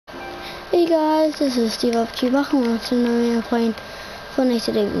Hey guys, this is Steve up to you back on Watson. I'm playing Fortnite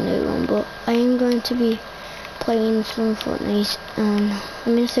today with no one, but I am going to be playing some Fortnite and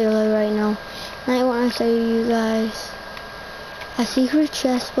I'm in solo right now. And I want to show you guys a secret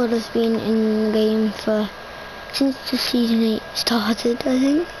chest what has been in the game since the season 8 started, I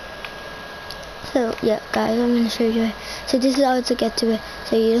think. So yeah guys, I'm going to show you. So this is how to get to it.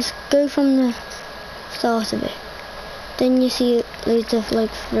 So you just go from the start of it. Then you see loads of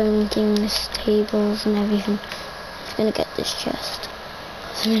like throwing things, tables and everything. I'm just gonna get this chest.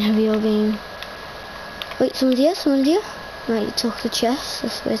 Cause I'm in a real game. Wait, someone's here. Right, you took the chest, I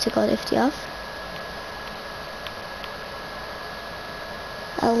swear to God if you have.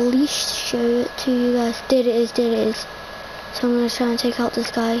 I'll at least show it to you guys. There it is. So I'm gonna try and take out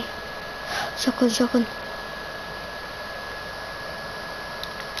this guy. Shotgun.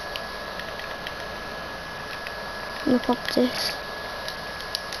 I'm gonna pop this.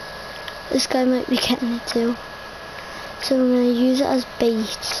 This guy might be getting it too. So I'm gonna use it as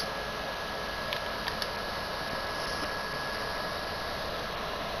bait.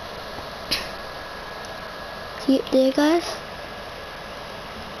 See it there guys?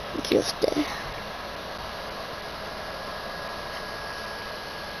 Just there.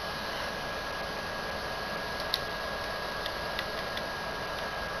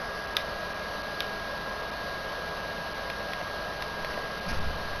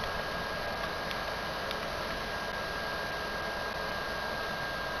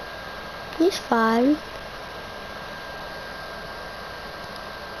 He's fine.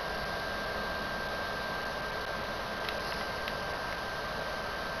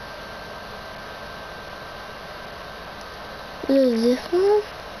 What is this one?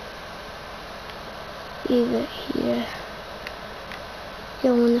 Either here.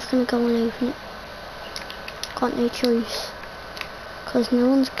 Yeah, I'm just gonna go and open it. Got no choice. Cause no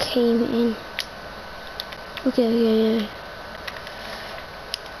one's came in. Okay, yeah.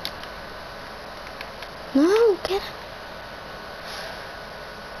 No, get it.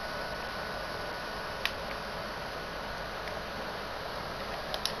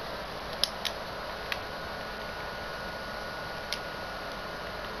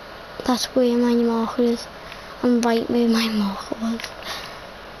 That's where my marker is. I'm right where my marker was.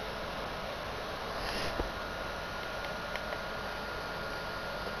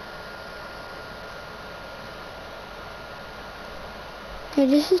 Yeah,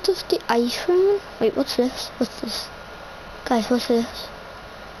 this is just the ice room. Wait, what's this? Guys, what's this?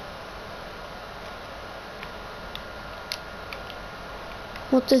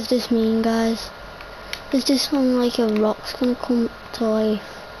 What does this mean, guys? Is this one like a rock's gonna come to life?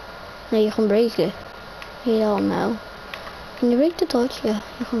 No, you can break it. You don't know. Can you break the torch? Yeah,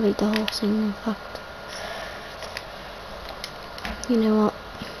 you can break the whole thing, in fact. You know what?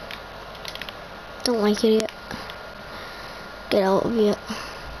 Don't like it yet. Get out of here.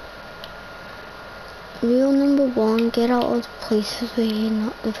 Rule number 1, get out of the places where you're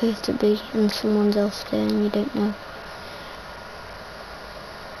not supposed to be and someone's else there and you don't know.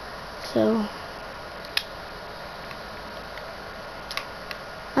 So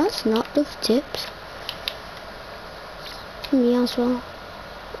that's not the tips. Me as well.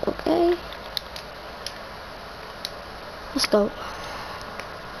 Okay. Let's go.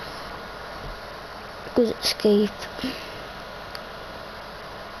 Good escape.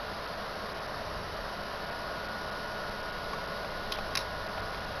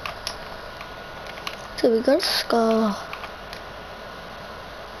 So we got a scar.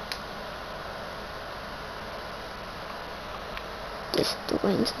 This is the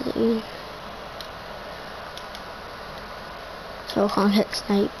wind zone. So I can't hit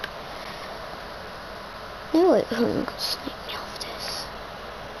snipe. No way someone could snipe me off this.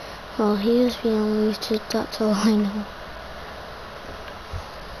 Well, he is being unmuted, that's all I know.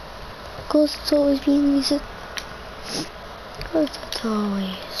 Of course it's always being muted. Of course it's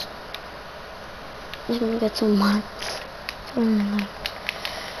always. I'm gonna get some mats. Okay,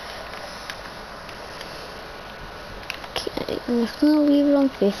 I'm just gonna leave it on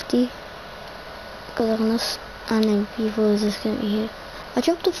 50 because I know people are just gonna be here. I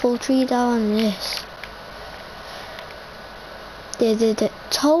dropped a full tree down on this. There.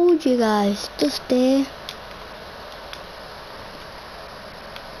 Told you guys, just there.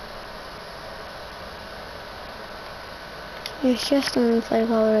 There's just an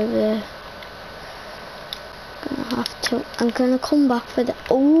firepower over there. I'm gonna come back for the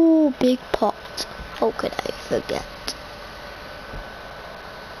big pot. How could I forget?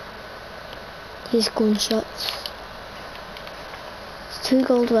 These gunshots. It's 2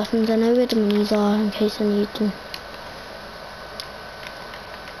 gold weapons. I know where the minis are in case I need them.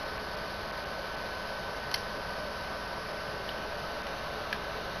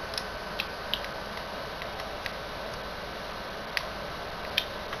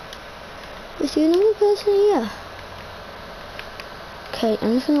 Is there another person here? Okay,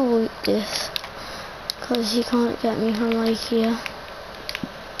 I'm just gonna loot this. Because he can't get me from like here.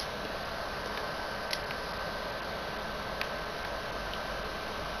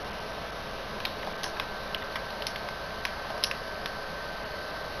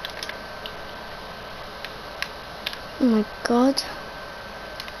 Oh my god.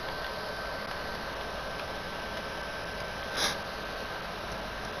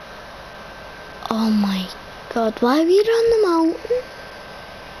 Oh my god, why are we on the mountain?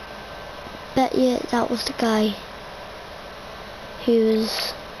 Bet you that was the guy who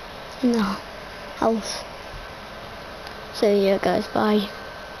was in the house. So yeah guys, bye.